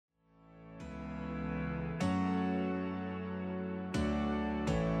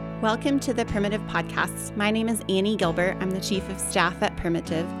Welcome to the Primitive Podcast. My name is Annie Gilbert. I'm the Chief of Staff at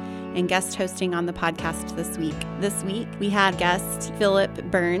Primitive and guest hosting on the podcast this week. This week, we had guest Philip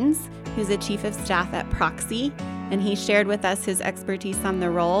Burns, who's a Chief of Staff at Proxy, and he shared with us his expertise on the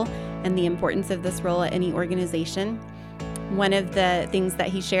role and the importance of this role at any organization. One of the things that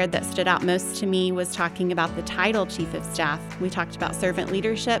he shared that stood out most to me was talking about the title Chief of Staff. We talked about servant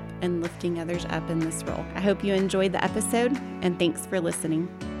leadership and lifting others up in this role. I hope you enjoyed the episode, and thanks for listening.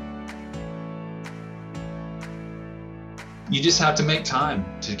 You just have to make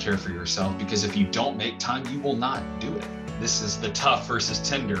time to care for yourself, because if you don't make time, you will not do it. This is the tough versus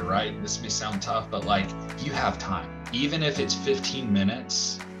tender, right? This may sound tough, but you have time. Even if it's 15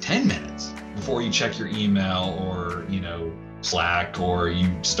 minutes, 10 minutes before you check your email or, Slack, or you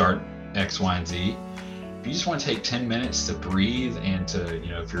start X, Y, and Z. If you just want to take 10 minutes to breathe and to,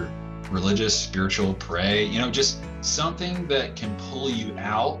 if you're religious, spiritual, pray, just something that can pull you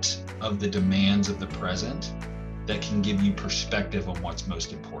out of the demands of the present, that can give you perspective on what's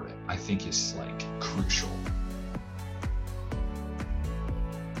most important, I think is crucial.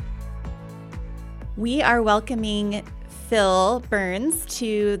 We are welcoming Phil Burns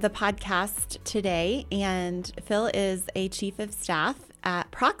to the podcast today, and Phil is a Chief of Staff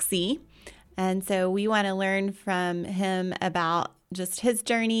at Proxy, and so we want to learn from him about just his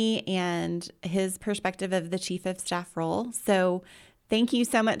journey and his perspective of the Chief of Staff role. So thank you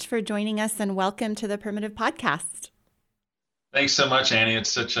so much for joining us, and welcome to the Primitive Podcast. Thanks so much, Annie. It's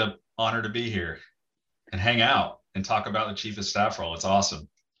such an honor to be here and hang out and talk about the Chief of Staff role. It's awesome.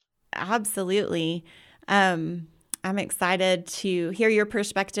 Absolutely. I'm excited to hear your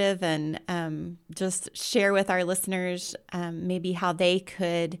perspective and just share with our listeners maybe how they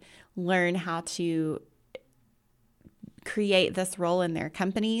could learn how to create this role in their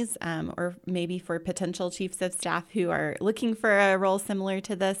companies, or maybe for potential chiefs of staff who are looking for a role similar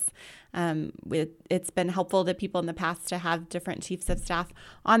to this. It's been helpful to people in the past to have different chiefs of staff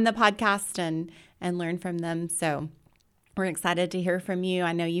on the podcast and learn from them. So we're excited to hear from you.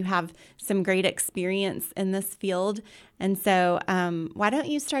 I know you have some great experience in this field. And so why don't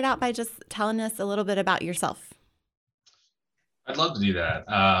you start out by just telling us a little bit about yourself? I'd love to do that.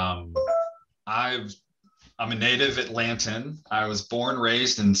 I'm a native Atlantan. I was born,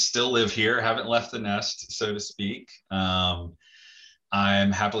 raised, and still live here. Haven't left the nest, so to speak. I'm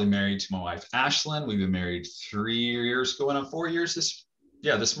happily married to my wife, Ashlyn. We've been married 3 years, going on 4 years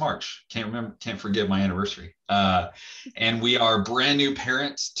this March. Can't forget my anniversary. And we are brand new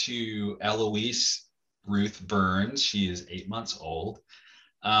parents to Eloise Ruth Burns. She is 8 months old.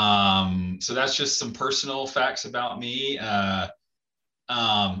 So that's just some personal facts about me.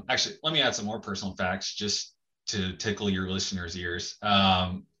 Actually, let me add some more personal facts just to tickle your listeners' ears.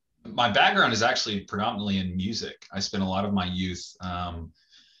 My background is actually predominantly in music. I spent a lot of my youth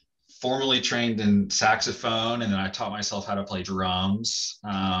formally trained in saxophone, and then I taught myself how to play drums,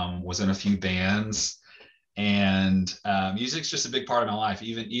 was in a few bands, and music's just a big part of my life.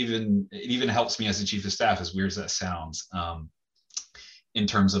 It even helps me as a Chief of Staff, as weird as that sounds, in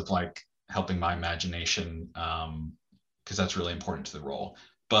terms of helping my imagination, because that's really important to the role.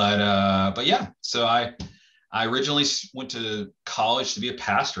 But yeah, so I originally went to college to be a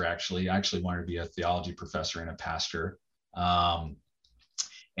pastor. Actually, I wanted to be a theology professor and a pastor.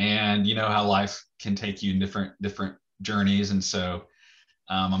 And you know how life can take you in different journeys. And so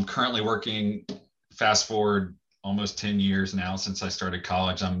I'm currently working, fast forward almost 10 years now since I started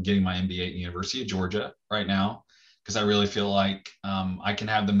college. I'm getting my MBA at the University of Georgia right now, because I really feel like I can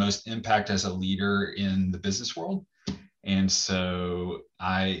have the most impact as a leader in the business world. And so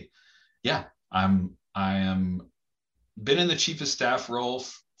I am been in the Chief of Staff role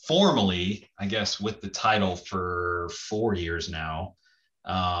formally, I guess, with the title for 4 years now.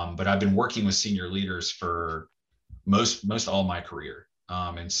 But I've been working with senior leaders for most all my career.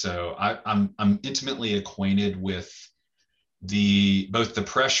 And so I'm intimately acquainted with both the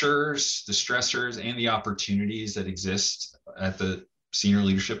pressures, the stressors, and the opportunities that exist at the senior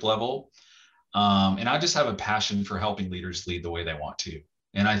leadership level. And I just have a passion for helping leaders lead the way they want to.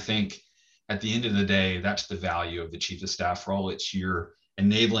 And I think at the end of the day, that's the value of the Chief of Staff role. It's you're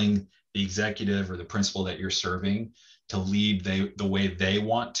enabling the executive or the principal that you're serving to lead the way they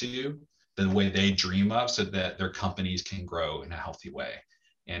want to, the way they dream of, so that their companies can grow in a healthy way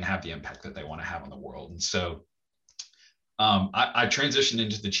and have the impact that they want to have on the world. And so I transitioned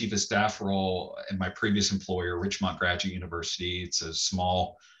into the Chief of Staff role in my previous employer, Richmond Graduate University. It's a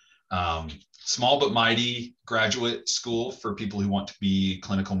small but mighty graduate school for people who want to be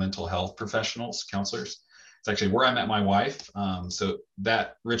clinical mental health professionals, counselors. It's actually where I met my wife. So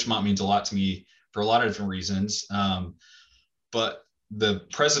that Richmond means a lot to me for a lot of different reasons. But the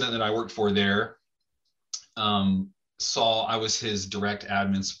president that I worked for there saw I was his direct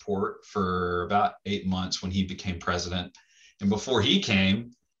admin support for about 8 months when he became president. And before he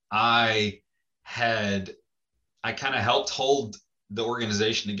came, I kind of helped hold the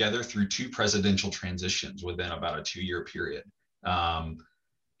organization together through 2 presidential transitions within about a 2-year period.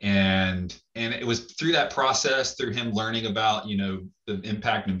 And it was through that process, through him learning about, the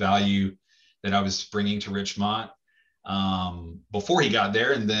impact and value that I was bringing to Richmont before he got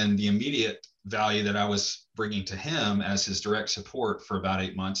there, and then the immediate value that I was bringing to him as his direct support for about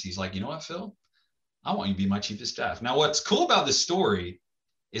 8 months. He's like, you know what, Phil, I want you to be my chief of staff. Now, what's cool about this story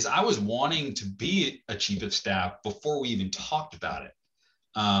is I was wanting to be a chief of staff before we even talked about it.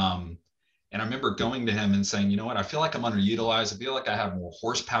 And I remember going to him and saying, you know what, I feel like I'm underutilized. I feel like I have more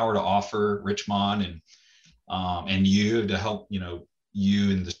horsepower to offer Richmont and you to help,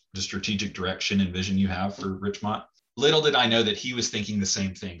 you in the strategic direction and vision you have for Richmont. Little did I know that he was thinking the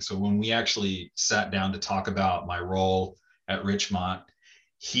same thing. So when we actually sat down to talk about my role at Richmont,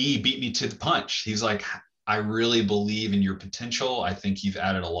 he beat me to the punch. He's like, I really believe in your potential. I think you've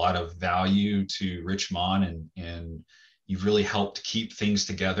added a lot of value to Richmont and you've really helped keep things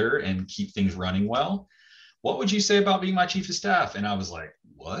together and keep things running well. What would you say about being my chief of staff? And I was like,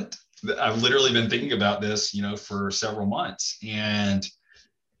 what? I've literally been thinking about this, for several months. And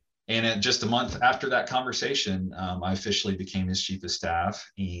just a month after that conversation, I officially became his chief of staff.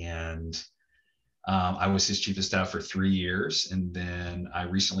 And I was his chief of staff for 3 years. And then I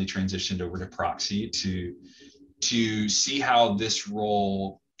recently transitioned over to Proxy to see how this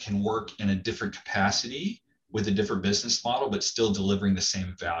role can work in a different capacity with a different business model, but still delivering the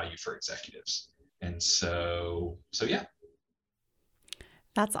same value for executives. And so yeah.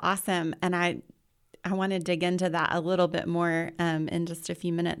 That's awesome. And I want to dig into that a little bit more in just a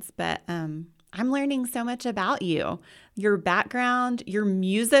few minutes, but I'm learning so much about you, your background, your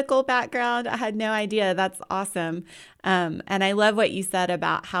musical background. I had no idea. That's awesome. And I love what you said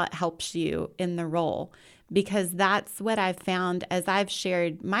about how it helps you in the role, because that's what I've found as I've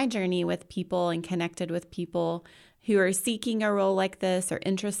shared my journey with people and connected with people who are seeking a role like this or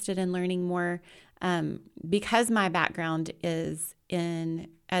interested in learning more. Because my background is in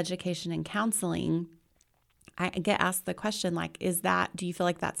education and counseling, I get asked the question, like, do you feel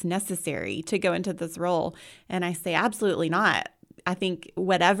like that's necessary to go into this role? And I say, absolutely not. I think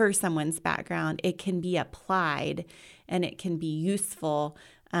whatever someone's background, it can be applied and it can be useful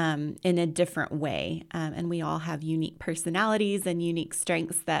in a different way. And we all have unique personalities and unique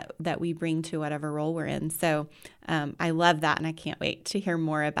strengths that we bring to whatever role we're in. So I love that. And I can't wait to hear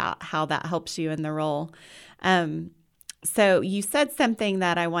more about how that helps you in the role. So you said something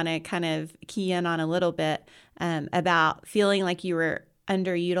that I want to kind of key in on a little bit about feeling like you were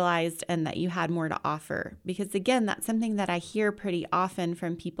underutilized and that you had more to offer. Because again, that's something that I hear pretty often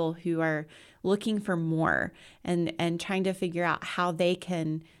from people who are looking for more and trying to figure out how they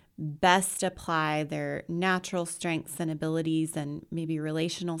can best apply their natural strengths and abilities and maybe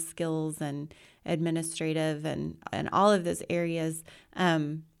relational skills and administrative and all of those areas.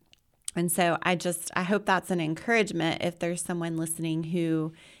 And so I hope that's an encouragement if there's someone listening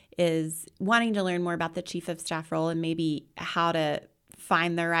who is wanting to learn more about the chief of staff role and maybe how to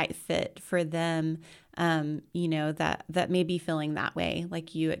find the right fit for them, that may be feeling that way,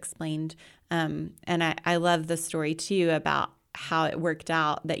 like you explained. And I love the story too about how it worked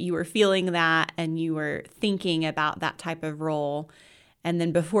out that you were feeling that and you were thinking about that type of role. And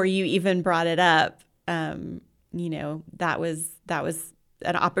then before you even brought it up, that was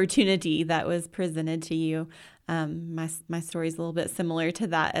an opportunity that was presented to you. My story is a little bit similar to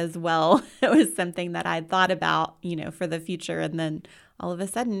that as well. It was something that I'd thought about, for the future. And then all of a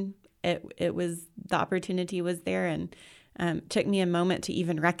sudden the opportunity was there, and took me a moment to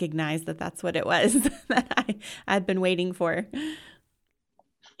even recognize that that's what it was that I'd been waiting for.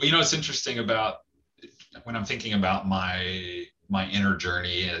 Well, it's interesting about when I'm thinking about my inner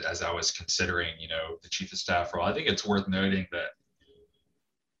journey as I was considering, the chief of staff role, I think it's worth noting that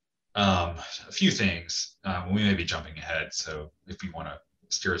a few things. We may be jumping ahead, so if you want to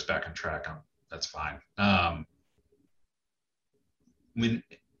steer us back on track, that's fine.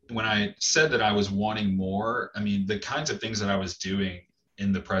 When I said that I was wanting more, the kinds of things that I was doing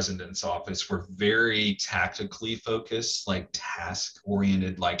in the president's office were very tactically focused, like task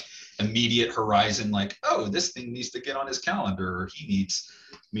oriented, like immediate horizon, like, oh, this thing needs to get on his calendar, or he needs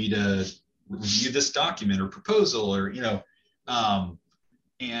me to review this document or proposal, or,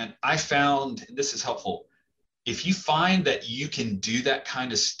 and I found, and this is helpful, if you find that you can do that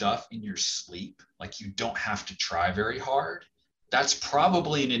kind of stuff in your sleep, like you don't have to try very hard, that's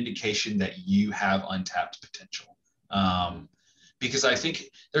probably an indication that you have untapped potential. because I think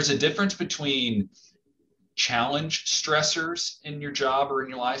there's a difference between challenge stressors in your job or in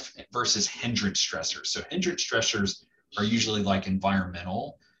your life versus hindrance stressors. So hindrance stressors are usually like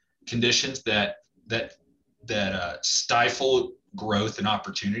environmental conditions that stifle growth and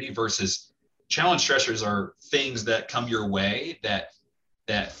opportunity, versus challenge stressors are things that come your way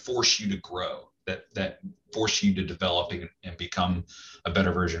that force you to grow, that force you to develop and become a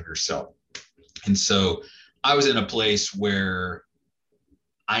better version of yourself. And so I was in a place where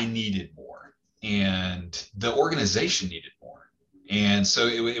I needed more and the organization needed more. And so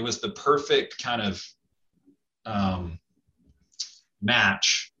it was the perfect kind of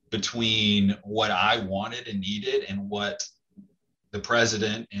match between what I wanted and needed and what the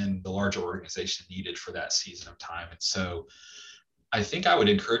president and the larger organization needed for that season of time. And so I think I would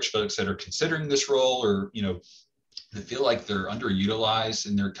encourage folks that are considering this role, or, that feel like they're underutilized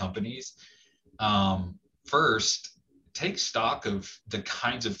in their companies. First, take stock of the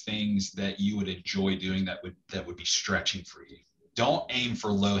kinds of things that you would enjoy doing that would be stretching for you. Don't aim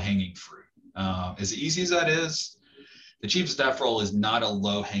for low-hanging fruit. As easy as that is, the chief of staff role is not a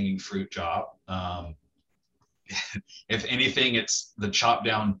low-hanging fruit job. If anything, it's the chop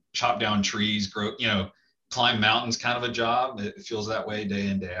down trees, grow, climb mountains kind of a job. It feels that way day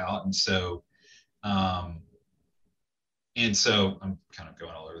in, day out. And so I'm kind of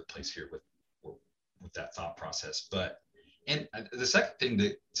going all over the place here with that thought process. And the second thing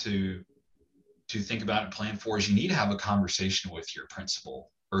to think about and plan for is you need to have a conversation with your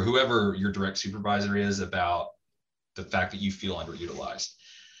principal or whoever your direct supervisor is about the fact that you feel underutilized.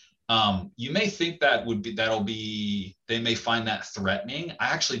 You may think they may find that threatening.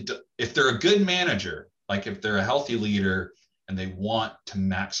 If they're a good manager, like if they're a healthy leader and they want to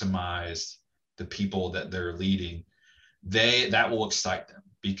maximize the people that they're leading, that will excite them,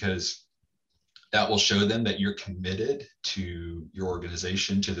 because that will show them that you're committed to your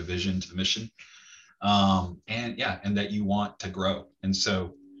organization, to the vision, to the mission, and that you want to grow. And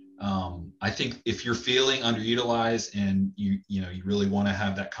so I think if you're feeling underutilized and you really want to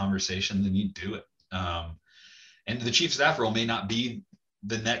have that conversation, then you do it. And the chief of staff role may not be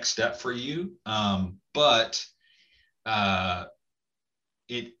the next step for you, but I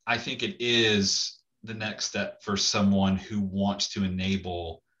think it is the next step for someone who wants to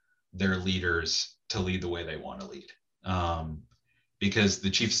enable their leaders to lead the way they want to lead. Because the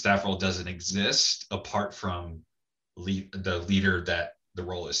chief of staff role doesn't exist apart from the leader that the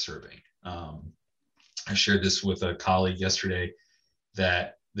role is serving. I shared this with a colleague yesterday,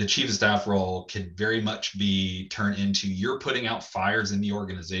 that the chief of staff role can very much be turned into you're putting out fires in the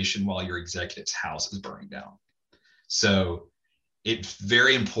organization while your executive's house is burning down. So it's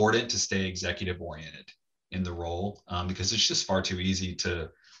very important to stay executive oriented in the role, because it's just far too easy to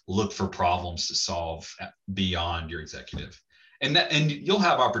look for problems to solve beyond your executive. And you'll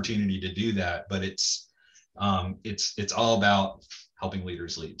have opportunity to do that, but it's all about helping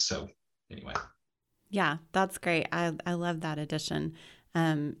leaders lead. So anyway. Yeah, that's great. I love that addition.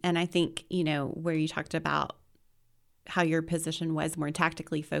 And I think, where you talked about how your position was more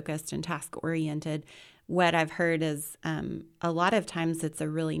tactically focused and task oriented, what I've heard is a lot of times it's a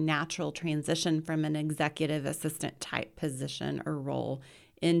really natural transition from an executive assistant type position or role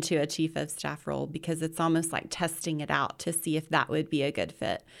into a chief of staff role, because it's almost like testing it out to see if that would be a good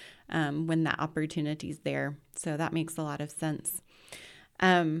fit when that opportunity is there. So that makes a lot of sense.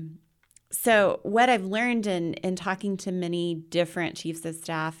 So what I've learned in talking to many different chiefs of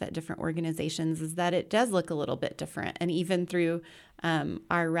staff at different organizations is that it does look a little bit different. And even through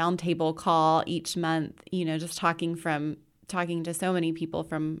our roundtable call each month, just talking to so many people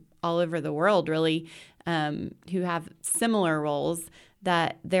from all over the world, really, who have similar roles,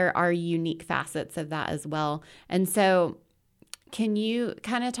 that there are unique facets of that as well. And so can you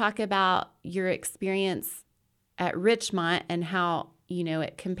kind of talk about your experience at Richmont and how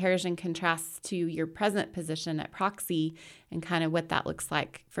it compares and contrasts to your present position at Proxy, and kind of what that looks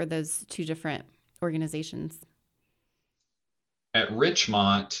like for those two different organizations? At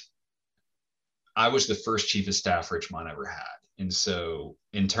Richmont, I was the first chief of staff Richmont ever had. And so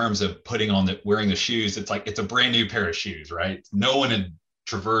in terms of wearing the shoes, it's like, it's a brand new pair of shoes, right? No one had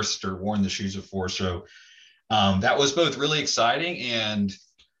traversed or worn the shoes before. So that was both really exciting and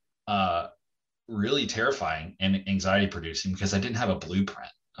really terrifying and anxiety producing, because I didn't have a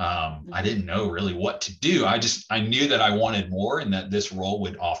blueprint. I didn't know really what to do. I knew that I wanted more, and that this role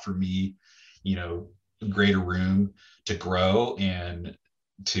would offer me, greater room to grow and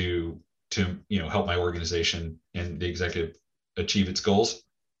to help my organization and the executive achieve its goals.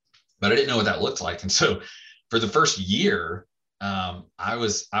 But I didn't know what that looked like. And so for the first year, I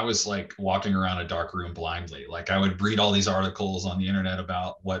was like walking around a dark room blindly. Like I would read all these articles on the internet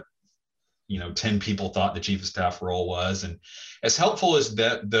about what 10 people thought the chief of staff role was. And as helpful as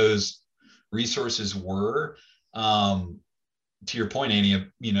that those resources were, to your point, Annie,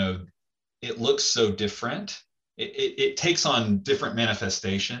 it looks so different. It takes on different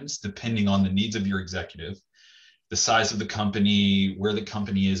manifestations depending on the needs of your executive, the size of the company, where the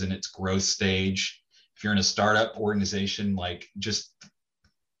company is in its growth stage. If you're in a startup organization, like just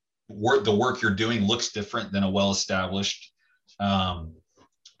the work you're doing looks different than a well-established,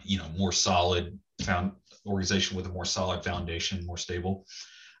 more solid organization with a more solid foundation, more stable.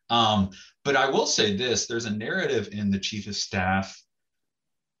 But I will say this, there's a narrative in the chief of staff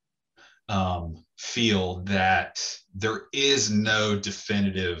field that there is no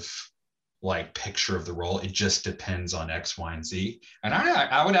definitive like picture of the role. It just depends on X, Y, and Z. And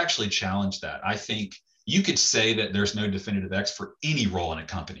I would actually challenge that. I think you could say that there's no definitive X for any role in a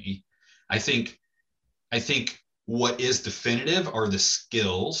company. I think what is definitive are the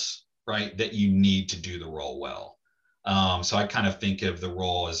skills, right, that you need to do the role well. So I kind of think of the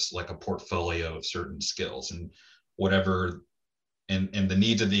role as like a portfolio of certain skills, and whatever and the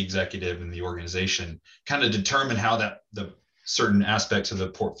needs of the executive and the organization kind of determine how the certain aspects of the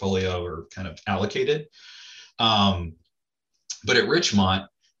portfolio are kind of allocated. But at Richmont,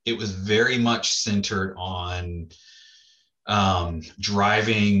 it was very much centered on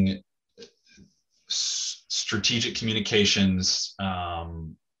driving strategic communications.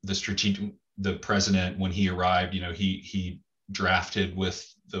 The president, when he arrived, he drafted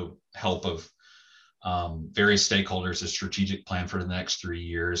with the help of various stakeholders a strategic plan for the next 3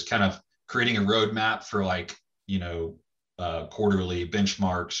 years, kind of creating a roadmap for quarterly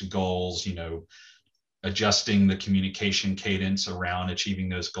benchmarks, goals, adjusting the communication cadence around achieving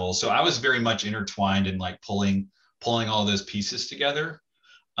those goals. So I was very much intertwined in like pulling all those pieces together.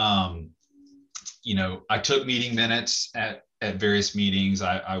 I took meeting minutes at various meetings.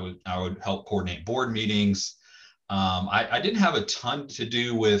 I would help coordinate board meetings. I didn't have a ton to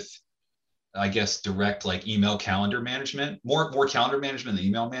do with, I guess, direct like email calendar management, more calendar management than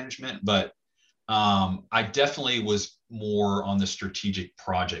email management. But I definitely was more on the strategic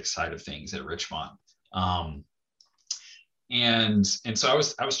project side of things at Richmont. And so I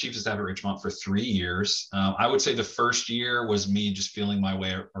was chief of staff at Richmont for 3 years. I would say the first year was me just feeling my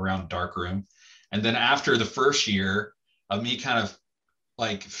way around darkroom. And then after the first year of me kind of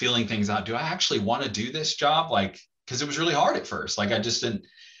like feeling things out, do I actually want to do this job? Like, because it was really hard at first. Like I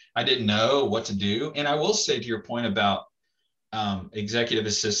didn't know what to do. And I will say, to your point about executive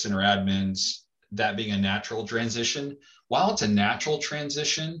assistant or admins, that being a natural transition, while it's a natural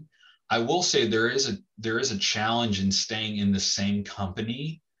transition, I will say there is a challenge in staying in the same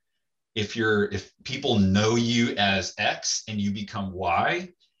company. If people know you as X and you become Y,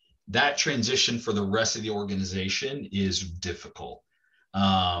 that transition for the rest of the organization is difficult,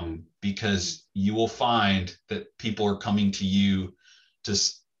 because you will find that people are coming to you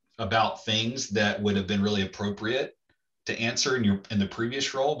about things that would have been really appropriate to answer in the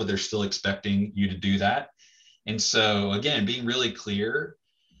previous role, but they're still expecting you to do that. And so again, being really clear,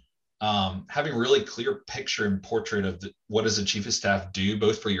 having a really clear picture and portrait of what does a chief of staff do,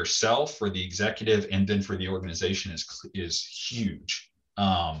 both for yourself, for the executive, and then for the organization is huge.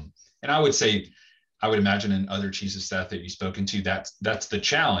 And I would imagine in other chiefs of staff that you've spoken to, that's the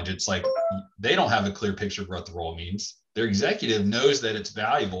challenge. It's like they don't have a clear picture of what the role means. Their executive knows that it's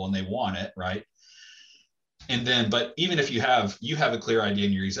valuable and they want it, right? And then, but even if you have a clear idea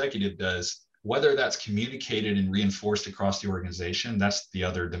and your executive does, whether that's communicated and reinforced across the organization, that's the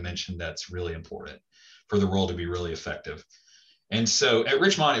other dimension that's really important for the role to be really effective. And so at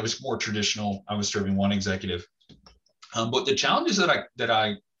Richmont, it was more traditional. I was serving one executive. But the challenges that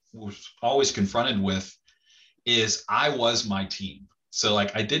I was always confronted with is I was my team. So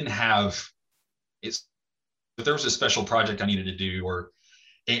like I didn't have, if there was a special project I needed to do, or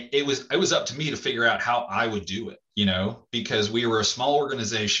it was up to me to figure out how I would do it, because we were a small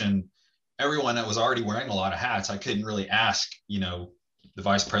organization. Everyone that was already wearing a lot of hats. I couldn't really ask, the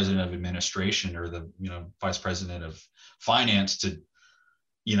vice president of administration or the, vice president of finance to,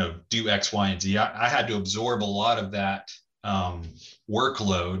 do X, Y, and Z. I had to absorb a lot of that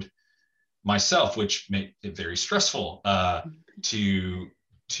workload myself, which made it very stressful on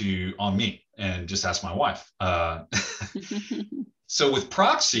me, and just ask my wife. So with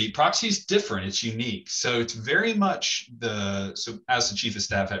Proxy's different. It's unique. So it's very much so as the chief of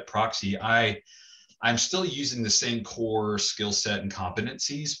staff at Proxy, I'm still using the same core skill set and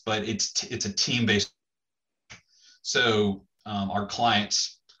competencies, but it's a team-based. So our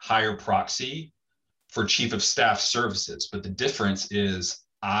clients hire Proxy for chief of staff services. But the difference is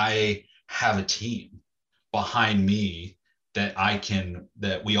I have a team behind me that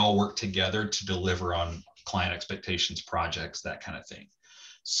we all work together to deliver on client expectations, projects, that kind of thing.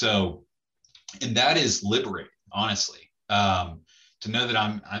 So, and that is liberating, honestly, to know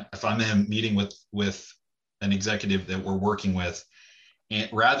that if I'm in a meeting with an executive that we're working with, and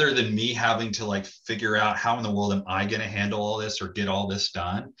rather than me having to like figure out how in the world am I going to handle all this or get all this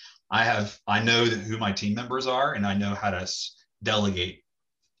done, I know who my team members are, and I know how to delegate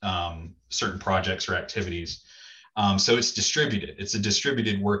certain projects or activities. So it's distributed. It's a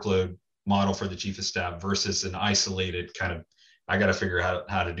distributed workload model for the chief of staff versus an isolated kind of, I got to figure out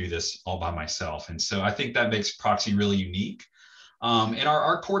how to do this all by myself. And so I think that makes Proxy really unique. And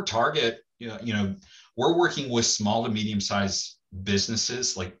our core target, we're working with small to medium-sized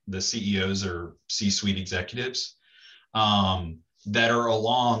businesses, like the CEOs or C-suite executives, that are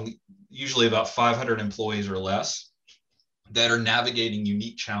along usually about 500 employees or less, that are navigating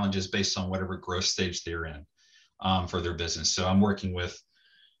unique challenges based on whatever growth stage they're in for their business. So I'm working with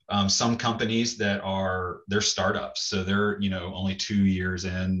some companies they're startups. So they're, only 2 years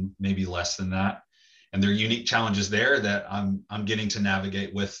in, maybe less than that. And there are unique challenges there that I'm getting to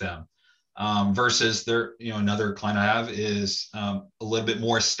navigate with them. Versus another client I have is a little bit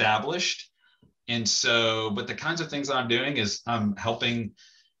more established. And so, but the kinds of things that I'm doing is I'm helping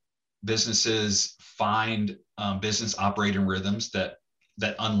businesses find business operating rhythms that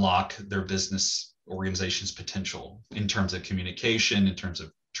unlock their business organization's potential in terms of communication, in terms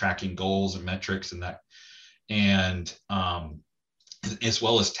of tracking goals and metrics and that, and as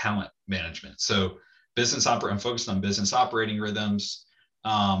well as talent management. So I'm focused on business operating rhythms.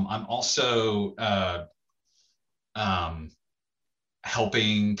 I'm also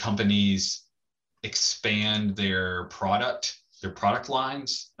helping companies expand their product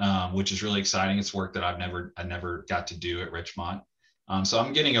lines, which is really exciting. It's work that I never got to do at Richmont. So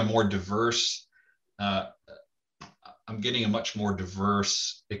I'm getting a much more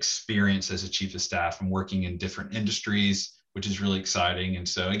diverse experience as a chief of staff. I'm working in different industries, which is really exciting. And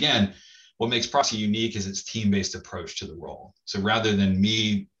so again, what makes Proxy unique is its team-based approach to the role. So rather than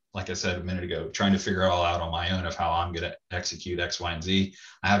me, like I said a minute ago, trying to figure it all out on my own of how I'm going to execute X, Y, and Z,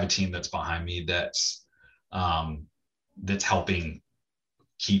 I have a team that's behind me that's helping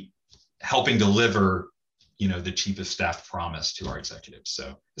deliver, the chief of staff promise to our executives.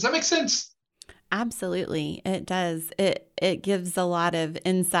 So does that make sense? Absolutely. It does. It gives a lot of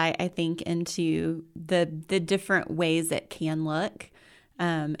insight, I think, into the different ways it can look.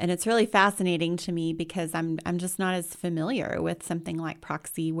 And it's really fascinating to me because I'm just not as familiar with something like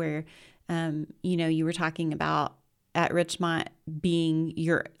Proxy where, you were talking about at Richmont being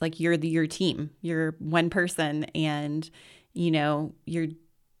your team, you're one person, and, you're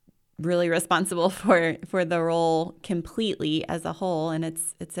really responsible for the role completely as a whole. And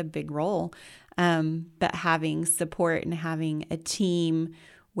it's a big role. But having support and having a team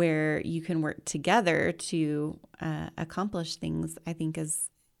where you can work together to accomplish things, I think is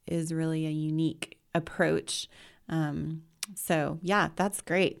really a unique approach. So yeah, that's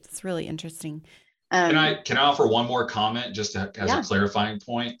great. It's really interesting. Can I offer one more comment just as a clarifying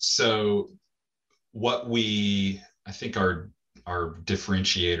point? So what I think our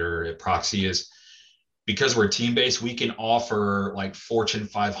differentiator at Proxy is, because we're team-based, we can offer like Fortune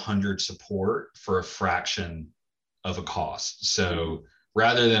 500 support for a fraction of a cost. So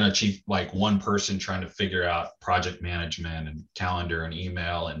rather than a chief, like one person trying to figure out project management and calendar and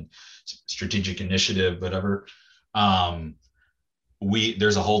email and strategic initiative, whatever,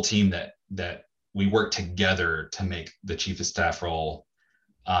 there's a whole team that we work together to make the chief of staff role,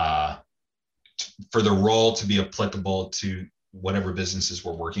 for the role to be applicable to whatever businesses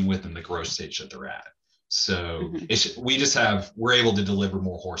we're working with and the growth stage that they're at. So we're able to deliver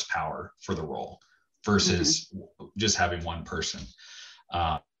more horsepower for the role versus just having one person.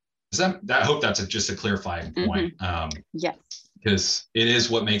 I hope that's just a clarifying point. Yes. Because it is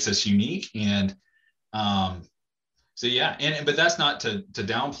what makes us unique. And so yeah, but that's not to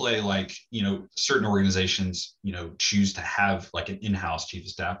downplay, like, certain organizations, choose to have like an in-house chief of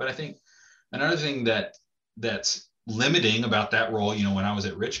staff. But I think another thing that's limiting about that role, when I was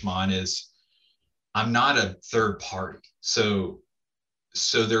at Richmont, is I'm not a third party. So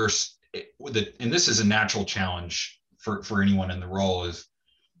there's, and this is a natural challenge for anyone in the role, is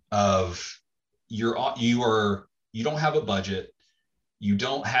you don't have a budget, you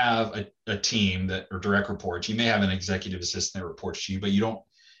don't have a team that or direct reports. You may have an executive assistant that reports to you, but you don't.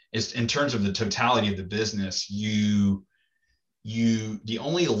 It's in terms of the totality of the business, you the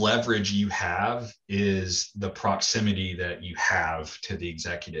only leverage you have is the proximity that you have to the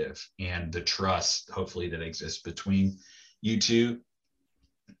executive and the trust, hopefully, that exists between you two.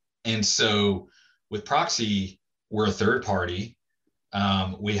 And so with Proxy, we're a third party.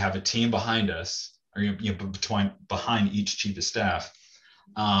 We have a team behind us, or behind each chief of staff,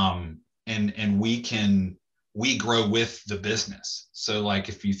 and we grow with the business. So like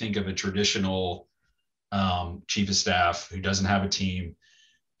if you think of a traditional chief of staff who doesn't have a team,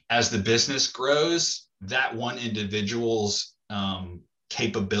 as the business grows, that one individual's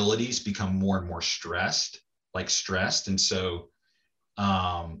capabilities become more and more stressed. And so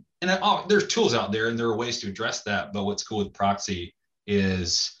there's tools out there and there are ways to address that. But what's cool with Proxy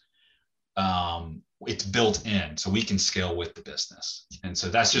is it's built in, so we can scale with the business. And so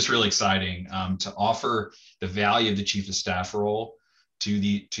that's just really exciting to offer the value of the chief of staff role to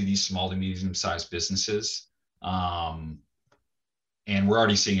these small to medium sized businesses. And we're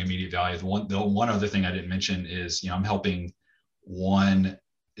already seeing immediate value. The one other thing I didn't mention is, I'm helping one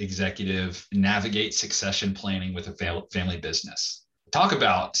executive navigate succession planning with a family business. Talk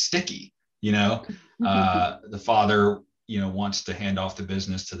about sticky, the father, wants to hand off the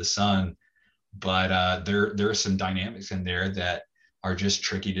business to the son, but there are some dynamics in there that are just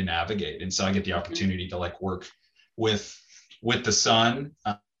tricky to navigate. And so I get the opportunity to work with the son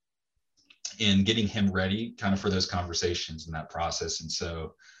in getting him ready kind of for those conversations in that process. And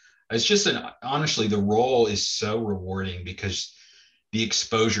so it's just honestly, the role is so rewarding because the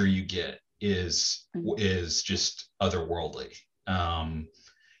exposure you get is just otherworldly.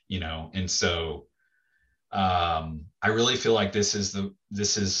 And so I really feel like this is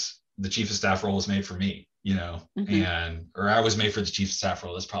the chief of staff role is made for me, or I was made for the chief of staff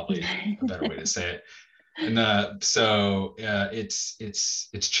role. That's probably a better way to say it. And so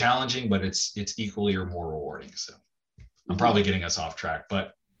it's challenging, but it's equally or more rewarding. So I'm probably getting us off track,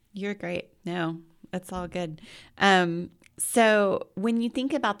 but you're great. No, it's all good. So when you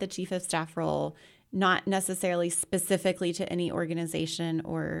think about the chief of staff role, not necessarily specifically to any organization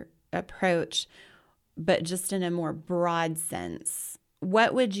or approach, but just in a more broad sense,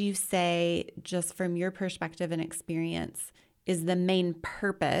 what would you say, just from your perspective and experience, is the main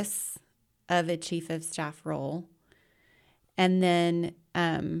purpose of a chief of staff role? And then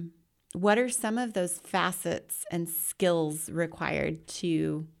what are some of those facets and skills required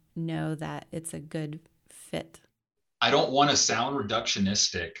to know that it's a good fit? I don't want to sound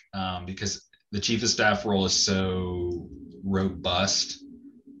reductionistic because the chief of staff role is so robust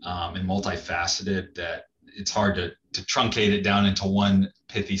and multifaceted that it's hard to truncate it down into one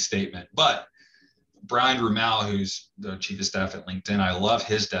pithy statement. But Brian Rumal, who's the chief of staff at LinkedIn, I love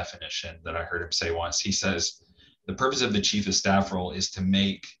his definition that I heard him say once. He says, the purpose of the chief of staff role is to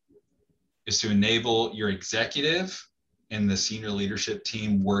enable your executive and the senior leadership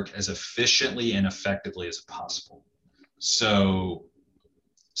team work as efficiently and effectively as possible. So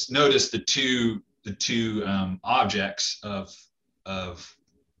notice the two objects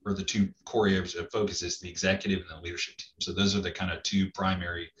or the two core areas of focus is the executive and the leadership team. So those are the kind of two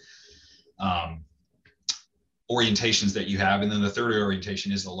primary orientations that you have. And then the third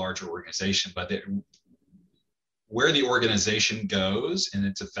orientation is the larger organization, but where the organization goes and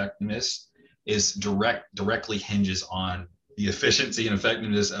its effectiveness is directly hinges on the efficiency and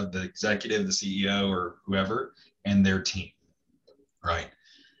effectiveness of the executive, the CEO, or whoever, and their team, right?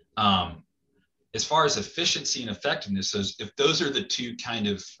 As far as efficiency and effectiveness, so if those are the two kind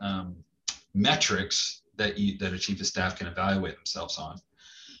of metrics that a chief of staff can evaluate themselves on,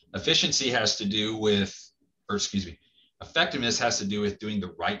 effectiveness has to do with doing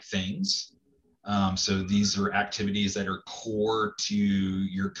the right things. So these are activities that are core to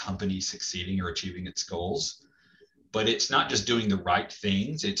your company succeeding or achieving its goals. But it's not just doing the right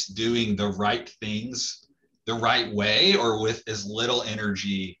things, it's doing the right things the right way or with as little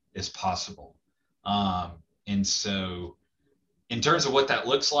energy as possible. And so in terms of what that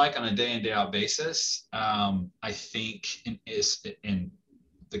looks like on a day in, day out basis, I think in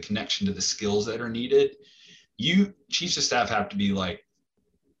the connection to the skills that are needed, you chiefs of staff have to be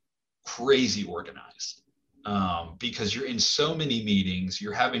crazy organized because you're in so many meetings,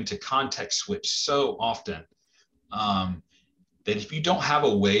 you're having to context switch so often that if you don't have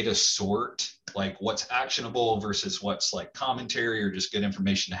a way to sort what's actionable versus what's commentary or just good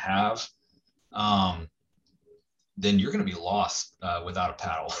information to have, then you're going to be lost without a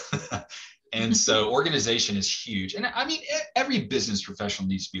paddle. And so organization is huge. And I mean, every business professional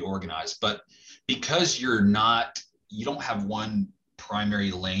needs to be organized, but because you don't have one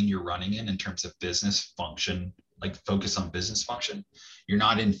primary lane you're running in terms of business function, focus on business function. You're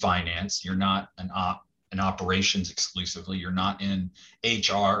not in finance. You're not an in operations exclusively. You're not in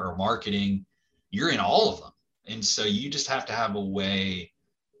HR or marketing. You're in all of them. And so you just have to have a way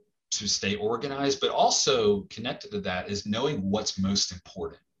to stay organized, but also connected to that is knowing what's most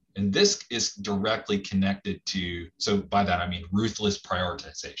important. And this is directly connected to, so by that, I mean ruthless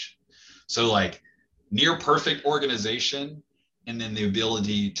prioritization. So like near perfect organization, and then the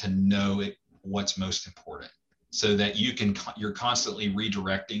ability to know what's most important, so that you're constantly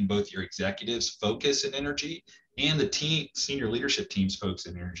redirecting both your executives' focus and energy and the senior leadership team's focus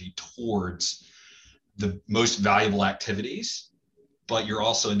and energy towards the most valuable activities, but you're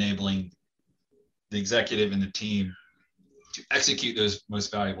also enabling the executive and the team to execute those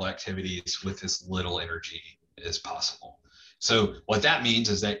most valuable activities with as little energy as possible. So what that means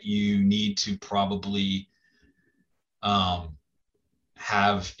is that you need to probably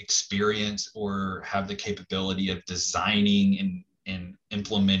have experience or have the capability of designing and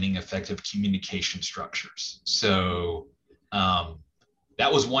implementing effective communication structures. So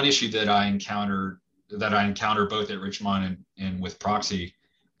that was one issue that I encountered both at Richmond and with Proxy.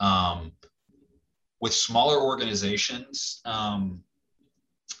 With smaller organizations,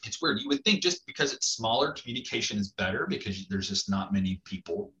 it's weird. You would think just because it's smaller, communication is better because there's just not many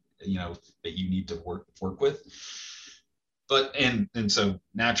people, that you need to work with. But and so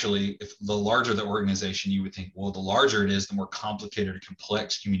naturally, if the larger the organization, you would think, well, the larger it is, the more complicated or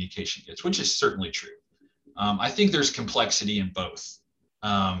complex communication gets, which is certainly true. I think there's complexity in both.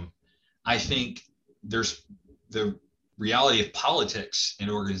 I think there's the reality of politics in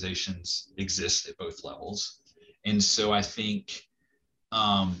organizations exists at both levels. And so I think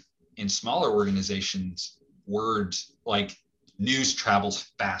in smaller organizations, words like news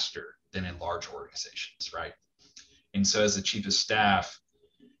travels faster than in large organizations, right? And so as the chief of staff,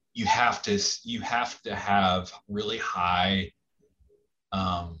 you have to have really high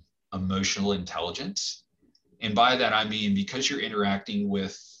emotional intelligence. And by that, I mean, because you're interacting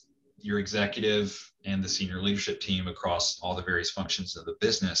with your executive and the senior leadership team across all the various functions of the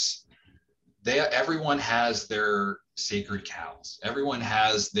business, everyone has their sacred cows. Everyone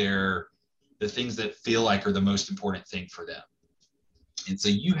has the things that feel like are the most important thing for them. And so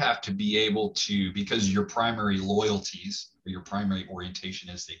you have to be able to, because your primary loyalties or your primary orientation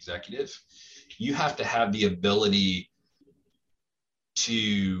is the executive, you have to have the ability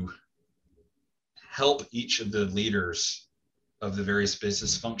to help each of the leaders of the various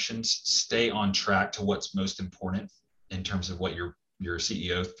business functions stay on track to what's most important in terms of what your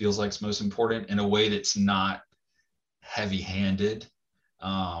CEO feels like is most important, in a way that's not heavy-handed.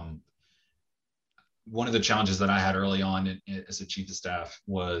 One of the challenges that I had early on as a chief of staff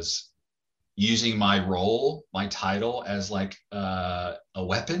was using my role, my title, as like a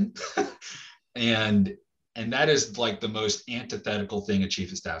weapon. and that is like the most antithetical thing a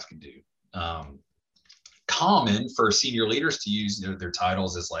chief of staff can do. Common for senior leaders to use their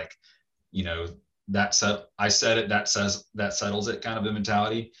titles as like, I said it, that settles it kind of a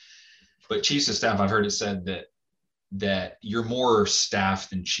mentality. But chiefs of staff, I've heard it said that you're more staff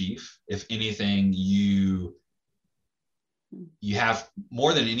than chief. If anything, you have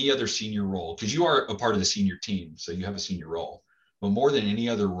more than any other senior role, because you are a part of the senior team, so you have a senior role. But more than any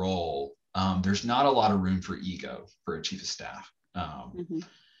other role, there's not a lot of room for ego for a chief of staff,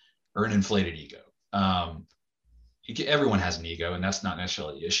 or an inflated ego. Everyone has an ego, and that's not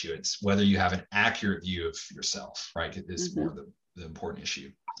necessarily the issue. It's whether you have an accurate view of yourself, right? Is more the important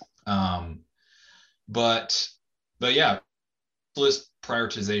issue. But yeah, list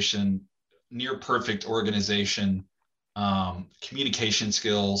prioritization, near perfect organization, communication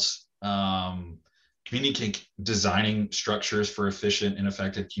skills, designing structures for efficient and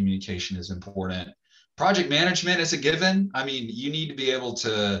effective communication is important. Project management is a given. I mean, you need to be able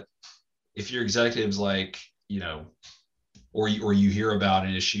to, if your executive's like, or you hear about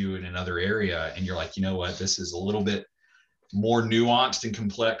an issue in another area and you're like, what, this is a little bit more nuanced and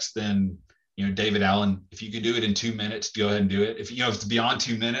complex than, David Allen, if you could do it in 2 minutes, go ahead and do it. If it's beyond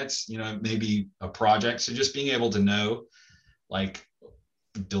 2 minutes, maybe a project. So just being able to know like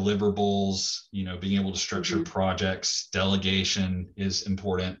deliverables, being able to structure projects, delegation is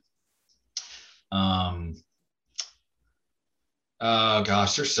important. Oh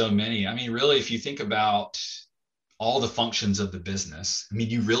gosh, there's so many. I mean, really, if you think about all the functions of the business, I mean,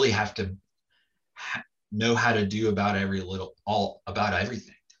 you really have to know how to do about everything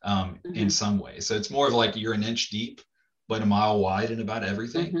in some way. So it's more of like you're an inch deep, but a mile wide in about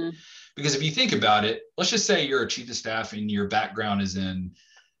everything. Because if you think about it, let's just say you're a chief of staff and your background is in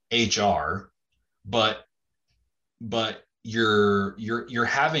HR, but you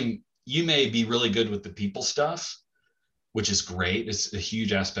may be really good with the people stuff, which is great. It's a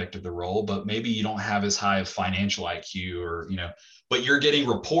huge aspect of the role, but maybe you don't have as high of financial IQ or, but you're getting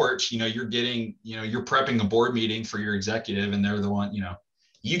reports, you're getting, you're prepping a board meeting for your executive and they're the one,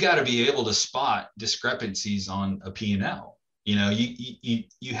 you got to be able to spot discrepancies on a P&L.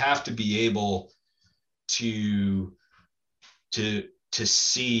 You have to be able to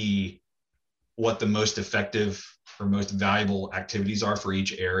see what the most effective or most valuable activities are for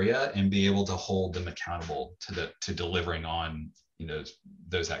each area and be able to hold them accountable to delivering on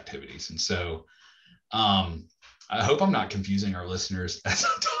those activities. And so I hope I'm not confusing our listeners as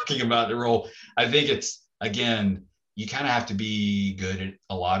I'm talking about the role. I think it's, again, you kind of have to be good at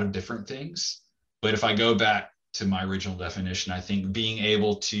a lot of different things. But if I go back to my original definition, I think being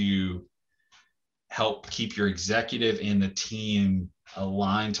able to help keep your executive and the team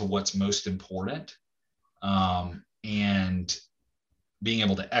aligned to what's most important, and being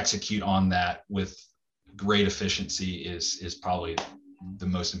able to execute on that with great efficiency is probably the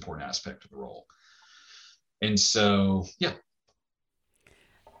most important aspect of the role. And so, yeah.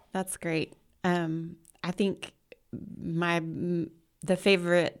 That's great. I think the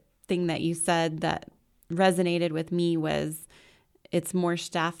favorite thing that you said that resonated with me was it's more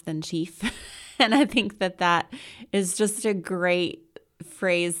staff than chief. And I think that is just a great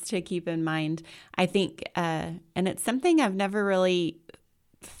phrase to keep in mind. I think, and it's something I've never really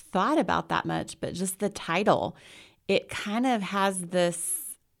thought about that much, but just the title, it kind of has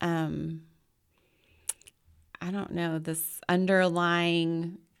this, this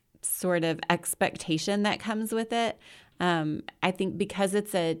underlying sort of expectation that comes with it. I think because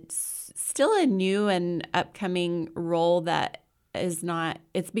it's still a new and upcoming role that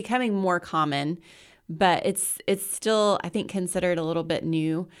it's becoming more common, but it's still, I think, considered a little bit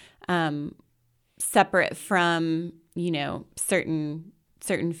new, separate from,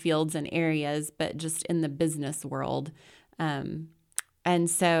 certain fields and areas, but just in the business world. And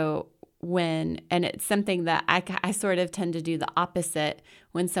so and it's something that I sort of tend to do the opposite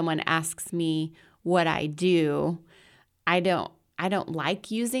when someone asks me what I do. I don't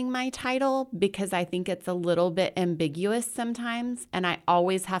like using my title because I think it's a little bit ambiguous sometimes, and I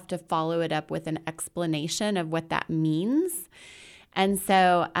always have to follow it up with an explanation of what that means. And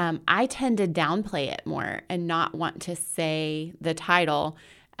so I tend to downplay it more and not want to say the title.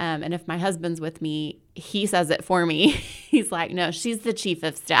 And if my husband's with me, he says it for me. He's like, no, she's the chief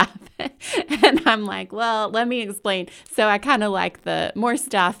of staff. And I'm like, well, let me explain. So I kind of like the more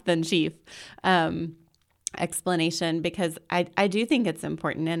staff than chief explanation, because I do think it's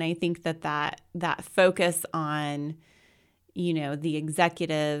important. And I think that focus on, the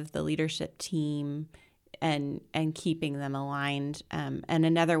executive, the leadership team, and keeping them aligned. And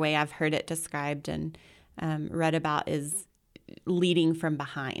another way I've heard it described and read about is leading from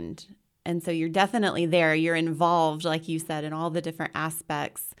behind. And so you're definitely there. You're involved, like you said, in all the different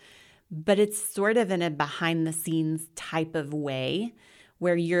aspects, but it's sort of in a behind the scenes type of way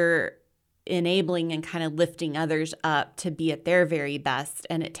where you're enabling and kind of lifting others up to be at their very best.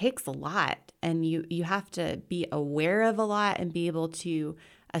 And it takes a lot, and you have to be aware of a lot and be able to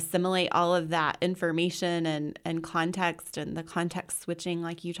assimilate all of that information and context and the context switching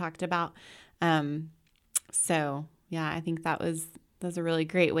like you talked about. So yeah, I think that's a really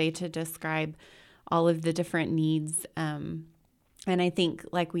great way to describe all of the different needs. And I think,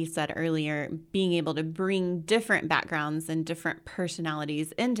 like we said earlier, being able to bring different backgrounds and different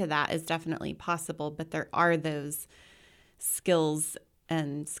personalities into that is definitely possible, but there are those skills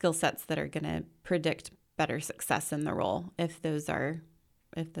and skill sets that are going to predict better success in the role if those are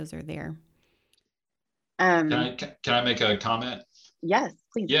there. Can I make a comment? Yes,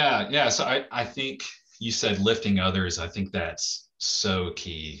 please. Yeah. So I think you said lifting others. I think that's so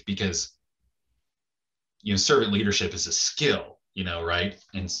key because, servant leadership is a skill, right?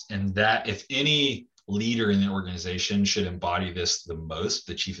 And that if any leader in the organization should embody this the most,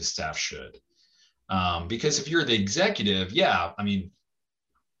 the chief of staff should. Because if you're the executive, yeah, I mean,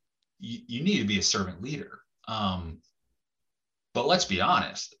 you need to be a servant leader. But let's be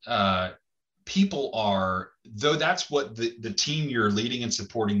honest, people are, though that's what the team you're leading and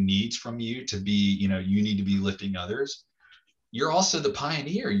supporting needs from you to be, you need to be lifting others. You're also the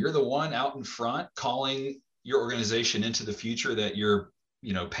pioneer. You're the one out in front calling your organization into the future that you're,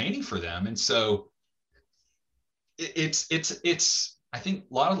 painting for them. And so it's, I think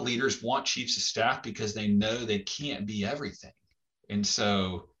a lot of leaders want chiefs of staff because they know they can't be everything. And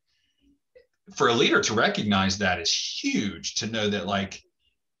so for a leader to recognize that is huge, to know that, like,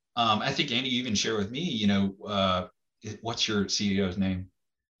 I think Andy, you even shared with me, what's your CEO's name?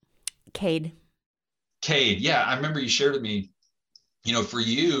 Cade. Yeah. I remember you shared with me, for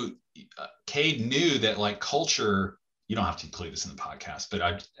you, Cade knew that, like, culture, you don't have to include this in the podcast, but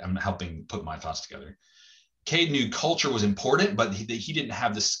I'm helping put my thoughts together. Cade knew culture was important, but he didn't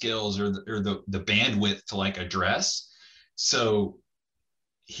have the skills or the bandwidth to like address. So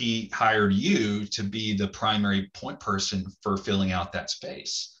he hired you to be the primary point person for filling out that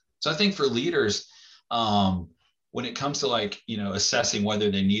space. So I think for leaders, when it comes to like, assessing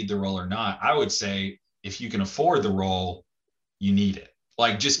whether they need the role or not, I would say if you can afford the role, you need it.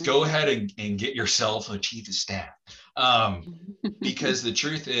 Like just go ahead and get yourself a chief of staff. Because the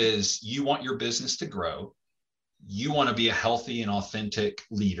truth is you want your business to grow. You want to be a healthy and authentic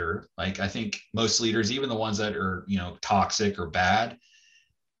leader. Like I think most leaders, even the ones that are, toxic or bad,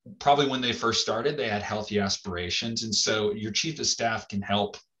 probably when they first started, they had healthy aspirations. And so your chief of staff can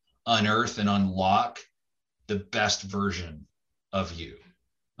help unearth and unlock the best version of you.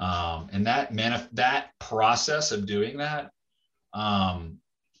 And that process of doing that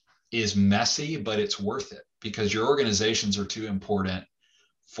is messy, but it's worth it because your organizations are too important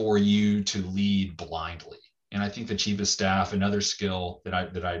for you to lead blindly. And I think the chief of staff, another skill that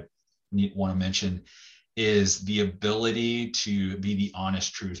I want to mention is the ability to be the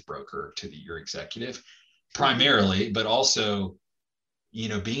honest truth broker to your executive primarily, but also,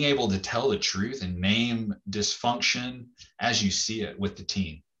 being able to tell the truth and name dysfunction as you see it with the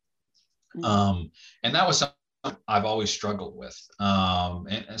team. And that was something I've always struggled with.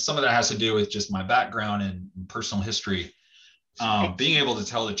 And some of that has to do with just my background and personal history. Being able to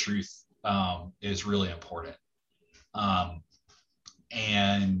tell the truth is really important.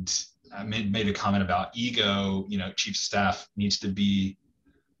 And I made a comment about ego. Chief of staff needs to be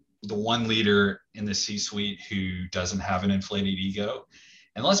the one leader in the C-suite who doesn't have an inflated ego.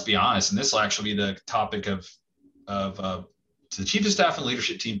 And let's be honest, and this will actually be the topic of the chief of staff and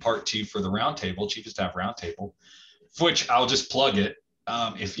leadership team part 2 for the roundtable, chief of staff roundtable, which I'll just plug it.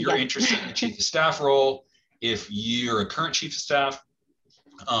 If you're interested in the chief of staff role, if you're a current chief of staff,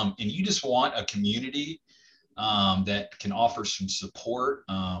 and you just want a community that can offer some support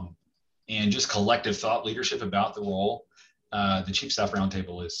and just collective thought leadership about the role, the chief of staff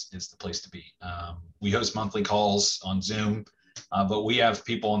roundtable is the place to be. We host monthly calls on Zoom, but we have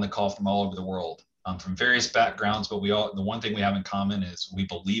people on the call from all over the world, from various backgrounds. But the one thing we have in common is we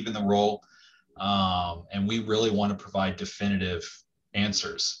believe in the role, and we really want to provide definitive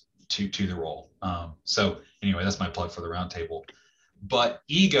answers to the role. So anyway, that's my plug for the roundtable. But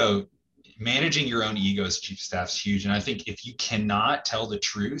managing your own ego as chief of staff is huge. And I think if you cannot tell the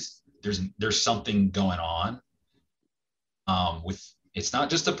truth, there's something going on. It's not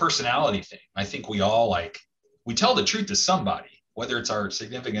just a personality thing. I think we all we tell the truth to somebody, whether it's our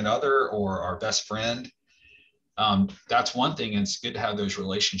significant other or our best friend. That's one thing. And it's good to have those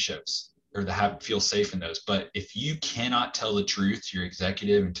relationships or to feel safe in those. But if you cannot tell the truth to your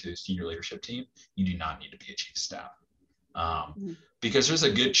executive and to the senior leadership team, you do not need to be a chief of staff. Because there's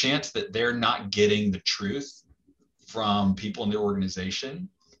a good chance that they're not getting the truth from people in their organization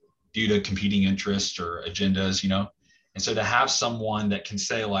due to competing interests or agendas, And so to have someone that can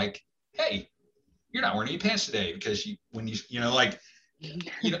say like, hey, you're not wearing any pants today because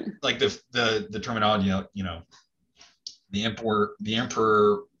like the terminology, the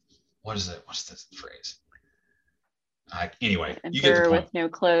emperor, what is it? What's this phrase? Anyway, you get the point. With no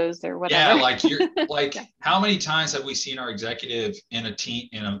clothes or whatever. Yeah, like you're like, how many times have we seen our executive in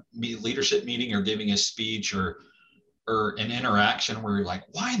a leadership meeting or giving a speech or an interaction where you're like,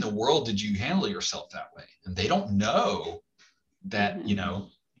 why in the world did you handle yourself that way? And they don't know that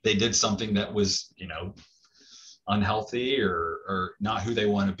they did something that was unhealthy or not who they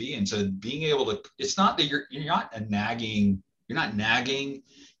want to be. And so being able to, it's not that you're not nagging, you're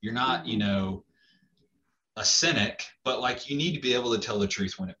not a cynic, but you need to be able to tell the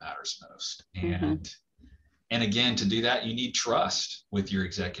truth when it matters most. And again, to do that, you need trust with your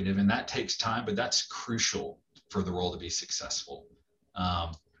executive, and that takes time, but that's crucial for the role to be successful.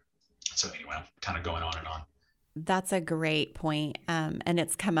 So anyway, I'm kind of going on and on. That's a great point. And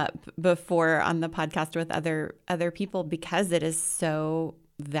it's come up before on the podcast with other people because it is so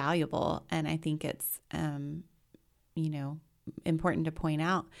valuable. And I think it's, important to point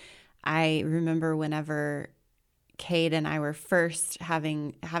out. I remember whenever Cade and I were first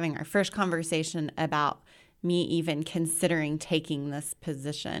having our first conversation about me even considering taking this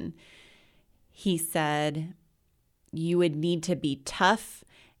position, he said, you would need to be tough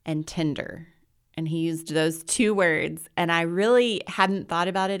and tender. And he used those 2 words. And I really hadn't thought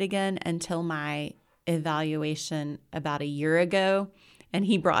about it again until my evaluation about a year ago. And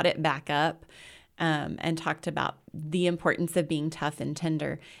he brought it back up and talked about the importance of being tough and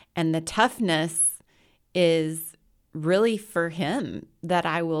tender. And the toughness is really for him, that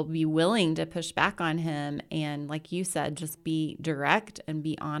I will be willing to push back on him. And like you said, just be direct and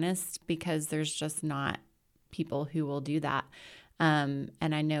be honest, because there's just not people who will do that. And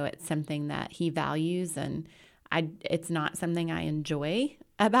I know it's something that he values, and it's not something I enjoy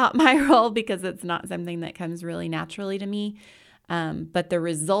about my role, because it's not something that comes really naturally to me. But the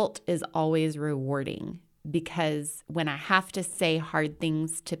result is always rewarding, because when I have to say hard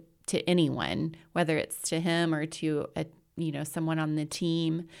things to anyone, whether it's to him or to someone on the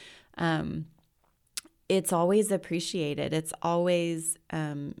team, it's always appreciated. It's always,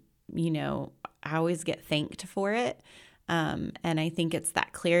 I always get thanked for it. And I think it's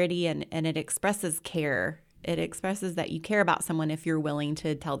that clarity, and it expresses care. It expresses that you care about someone if you're willing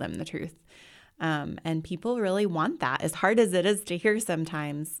to tell them the truth. And people really want that. As hard as it is to hear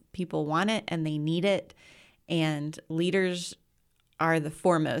sometimes, people want it and they need it. And leaders are the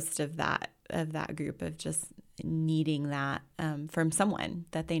foremost of that group, of just needing that from someone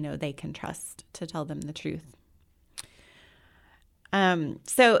that they know they can trust to tell them the truth.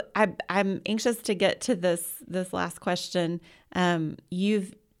 So I'm anxious to get to this last question.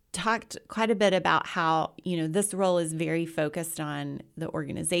 You've talked quite a bit about how, this role is very focused on the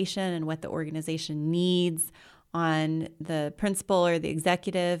organization and what the organization needs, on the principal or the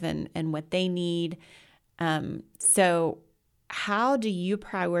executive and what they need. So how do you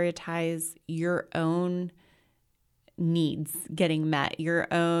prioritize your own needs getting met,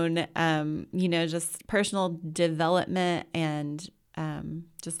 your own, just personal development and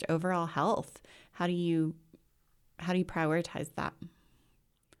just overall health? How do you prioritize that?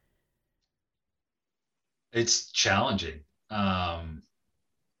 It's challenging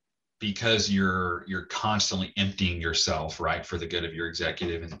because you're constantly emptying yourself, right, for the good of your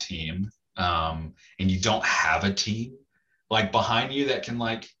executive and team, and you don't have a team like behind you that can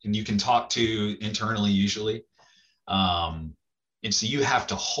and you can talk to internally usually. And so you have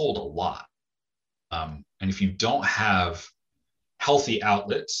to hold a lot. And if you don't have healthy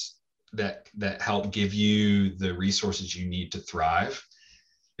outlets that help give you the resources you need to thrive,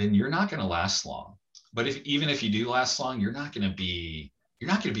 then you're not going to last long. But even if you do last long, you're not going to be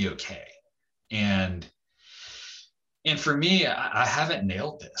okay. And for me, I haven't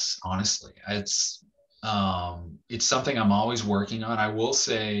nailed this, honestly. It's something I'm always working on. I will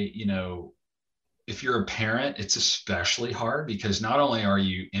say, if you're a parent, it's especially hard, because not only are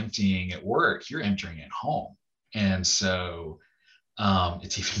you emptying at work, you're emptying at home. And so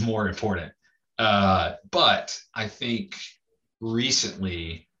it's even more important. But I think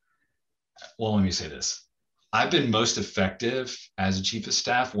recently, well, let me say this. I've been most effective as a chief of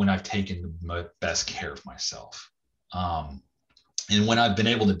staff when I've taken the best care of myself. And when I've been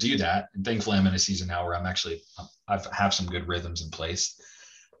able to do that, and thankfully I'm in a season now where I have some good rhythms in place.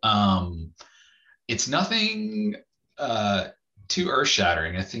 It's nothing too earth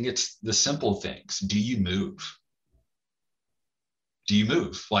shattering. I think it's the simple things. Do you move?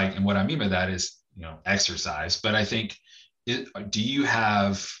 And what I mean by that is, exercise. But I think, do you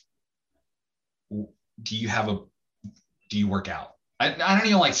work out? I don't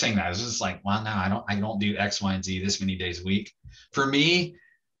even like saying that. It's just like, well, no, I don't do X, Y, and Z this many days a week. For me,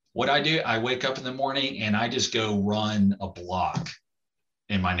 what I do, I wake up in the morning and I just go run a block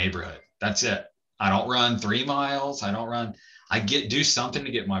in my neighborhood. That's it. I don't run 3 miles. I do something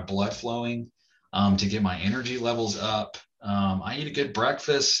to get my blood flowing, to get my energy levels up. I eat a good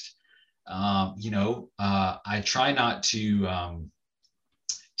breakfast. I try not to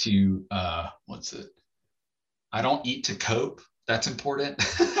I don't eat to cope. That's important.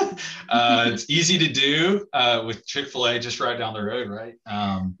 It's easy to do with Chick-fil-A just right down the road, right?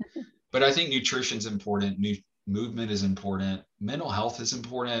 But I think nutrition is important. Movement is important. Mental health is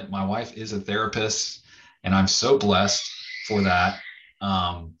important. My wife is a therapist, and I'm so blessed for that.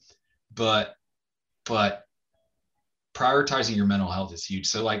 But prioritizing your mental health is huge.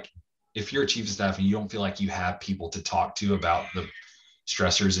 So if you're a chief of staff and you don't feel like you have people to talk to about the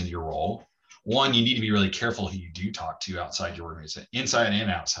stressors in your role, one, you need to be really careful who you do talk to outside your organization, inside and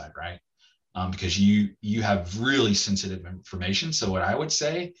outside, right? Because you have really sensitive information. So what I would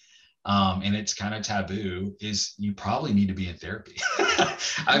say, and it's kind of taboo, is you probably need to be in therapy.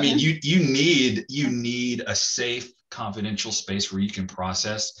 I mean, you need a safe, confidential space where you can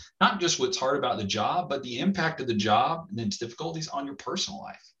process not just what's hard about the job, but the impact of the job and its difficulties on your personal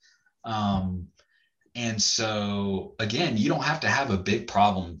life. And so again, you don't have to have a big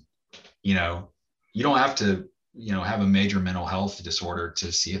problem. You don't have to, have a major mental health disorder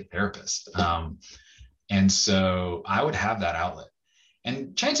to see a therapist. And so I would have that outlet.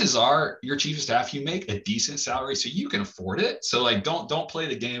 And chances are your chief of staff, you make a decent salary so you can afford it. So don't play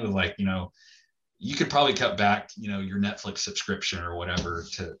the game of you could probably cut back, your Netflix subscription or whatever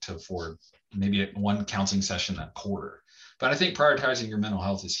to afford maybe one counseling session a quarter. But I think prioritizing your mental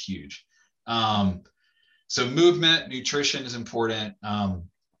health is huge. So movement, nutrition is important.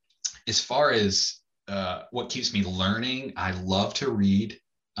 As far as what keeps me learning, I love to read.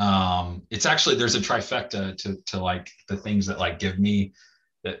 It's actually, there's a trifecta to like the things that like give me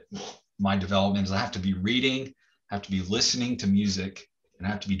that my development is I have to be reading, I have to be listening to music, and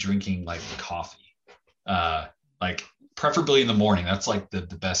I have to be drinking like coffee. Like preferably in the morning. That's like the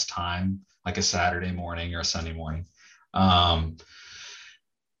best time, like a Saturday morning or a Sunday morning. And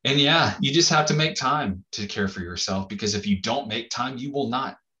yeah, you just have to make time to care for yourself, because if you don't make time, you will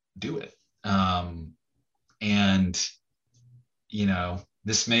not do it. And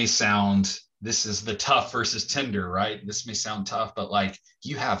this is the tough versus tender, right? This may sound tough, but like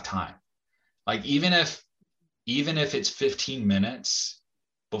you have time. Like even if it's 15 minutes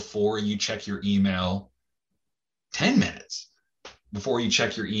before you check your email, 10 minutes before you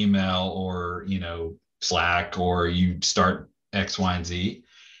check your email or, Slack, or you start X, Y, and Z.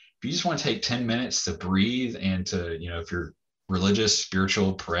 If you just want to take 10 minutes to breathe and to, if you're religious,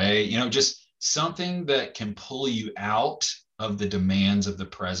 spiritual, pray, just something that can pull you out of the demands of the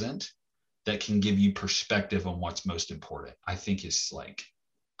present, that can give you perspective on what's most important, I think is like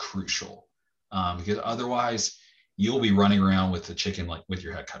crucial. Because otherwise you'll be running around with the chicken, like with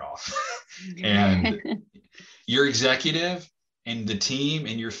your head cut off. And your executive and the team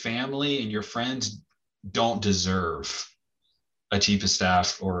and your family and your friends don't deserve a chief of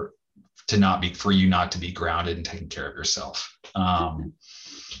staff or for you not to be grounded and taking care of yourself.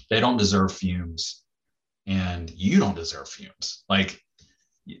 They don't deserve fumes, and you don't deserve fumes. Like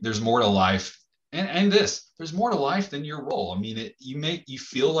there's more to life, and there's more to life than your role. I mean, you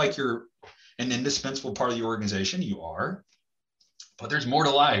feel like you're an indispensable part of the organization. You are, but there's more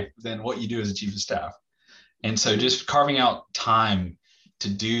to life than what you do as a chief of staff. And so just carving out time to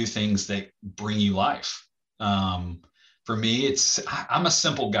do things that bring you life. For me, I'm a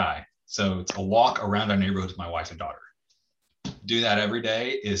simple guy. So it's a walk around our neighborhood with my wife and daughter. Do that every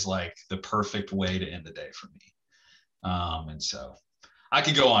day is like the perfect way to end the day for me. And so I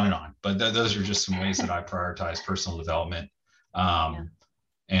could go on and on, but those are just some ways that I prioritize personal development.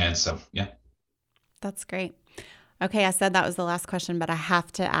 And so, yeah. That's great. Okay. I said that was the last question, but I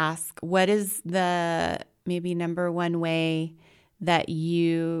have to ask, what is the maybe number one way that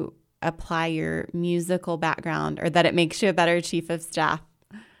you apply your musical background, or that it makes you a better chief of staff?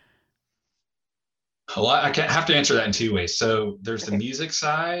 Well, I have to answer that in two ways. So there's the music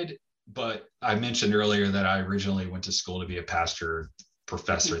side, but I mentioned earlier that I originally went to school to be a pastor,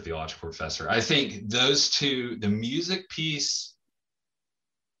 professor, theological professor. I think those two, the music piece,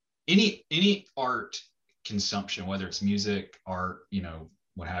 any art consumption, whether it's music, art,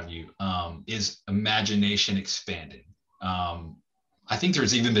 what have you, is imagination expanding. I think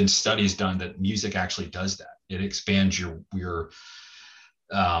there's even been studies done that music actually does that. It expands your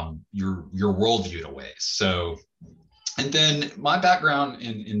worldview in a way. So, and then my background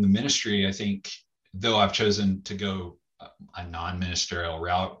in the ministry, I think, though I've chosen to go a non-ministerial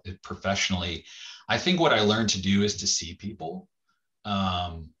route professionally, I think what I learned to do is to see people.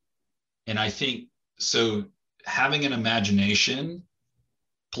 And I think, so having an imagination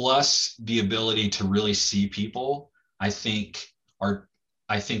plus the ability to really see people, I think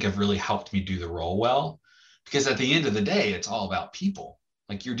have really helped me do the role well, because at the end of the day, it's all about people.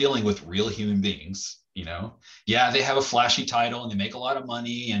 Like you're dealing with real human beings, yeah, they have a flashy title and they make a lot of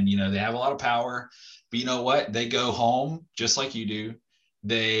money and, they have a lot of power, but you know what? They go home just like you do.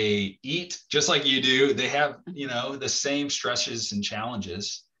 They eat just like you do. They have, the same stresses and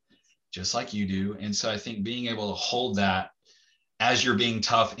challenges just like you do. And so I think being able to hold that as you're being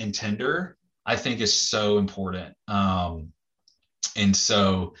tough and tender, I think is so important. And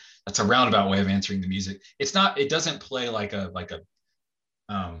so that's a roundabout way of answering the music. It doesn't play like it's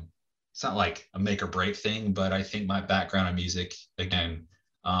not like a make or break thing, but I think my background in music, again,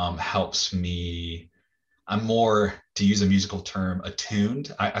 helps me. I'm more, to use a musical term,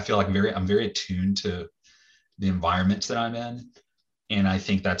 attuned. I feel like I'm very attuned to the environments that I'm in. And I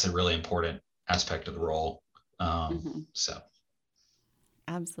think that's a really important aspect of the role. So.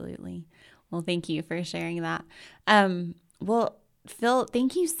 Absolutely. Well, thank you for sharing that. Well, Phil,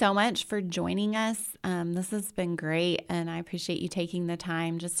 thank you so much for joining us. This has been great, and I appreciate you taking the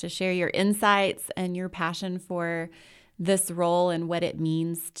time just to share your insights and your passion for this role and what it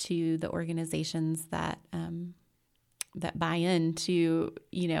means to the organizations that buy into,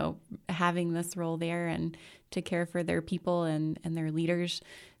 having this role there and to care for their people and their leaders.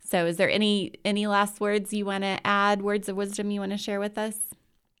 So is there any last words you want to add, words of wisdom you want to share with us?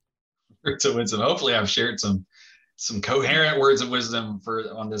 words of wisdom. Hopefully I've shared some coherent words of wisdom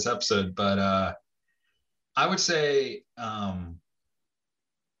on this episode, but I would say,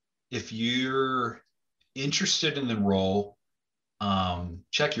 if you're interested in the role,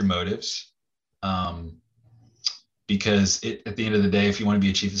 check your motives. Because at the end of the day, if you want to be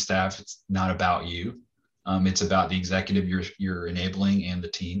a chief of staff, it's not about you. It's about the executive you're enabling and the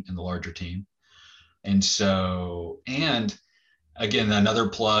team and the larger team. And again, another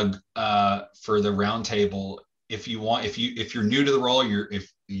plug for the roundtable. If you're new to the role,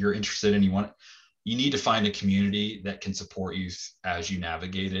 if you're interested and you need to find a community that can support you as you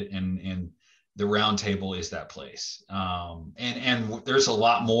navigate it. And the roundtable is that place. And there's a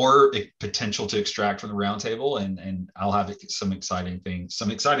lot more potential to extract from the roundtable. And I'll have some exciting things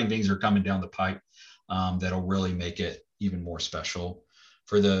are coming down the pipe that'll really make it even more special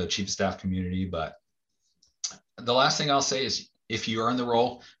for the chief of staff community. But the last thing I'll say is, if you are in the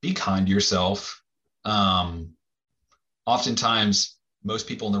role, be kind to yourself. Oftentimes, most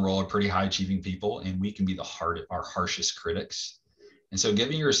people in the role are pretty high achieving people, and we can be our harshest critics. And so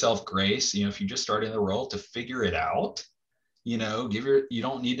giving yourself grace, if you just start in the role, to figure it out, you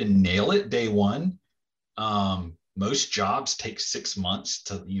don't need to nail it day one. Most jobs take 6 months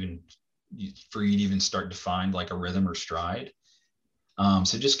for you to even start to find like a rhythm or stride.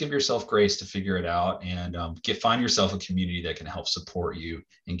 So just give yourself grace to figure it out, and find yourself a community that can help support you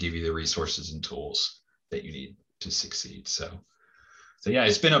and give you the resources and tools that you need to succeed. So yeah,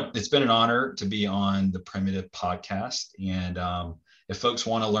 it's been an honor to be on the Primitive podcast. And if folks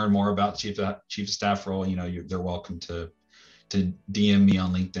want to learn more about chief of staff role, they're welcome to DM me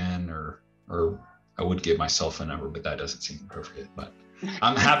on LinkedIn, or I would give my cell phone number, but that doesn't seem appropriate. But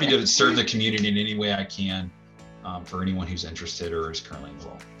I'm happy to serve the community in any way I can, for anyone who's interested or is currently in the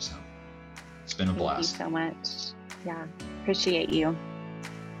role. So it's been a blast. Thank you so much. Yeah, appreciate you.